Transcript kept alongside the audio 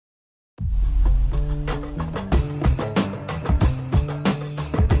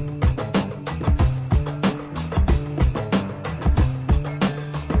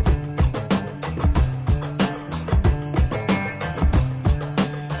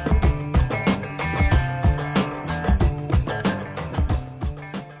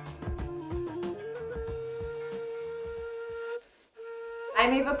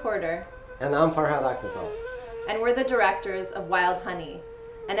Porter. And I'm Farhad Akhmetov. And we're the directors of Wild Honey,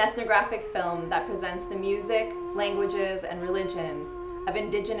 an ethnographic film that presents the music, languages, and religions of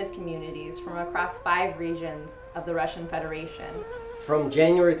indigenous communities from across 5 regions of the Russian Federation. From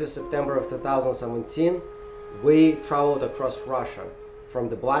January to September of 2017, we traveled across Russia, from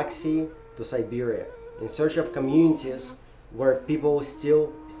the Black Sea to Siberia, in search of communities where people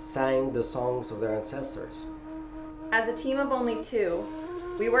still sang the songs of their ancestors. As a team of only 2,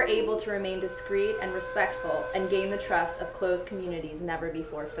 we were able to remain discreet and respectful and gain the trust of closed communities never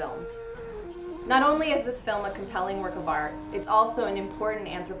before filmed. Not only is this film a compelling work of art, it's also an important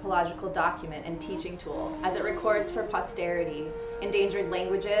anthropological document and teaching tool as it records for posterity endangered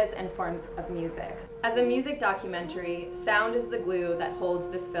languages and forms of music. As a music documentary, sound is the glue that holds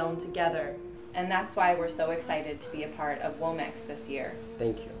this film together, and that's why we're so excited to be a part of WOMEX this year.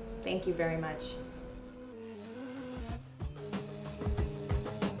 Thank you. Thank you very much.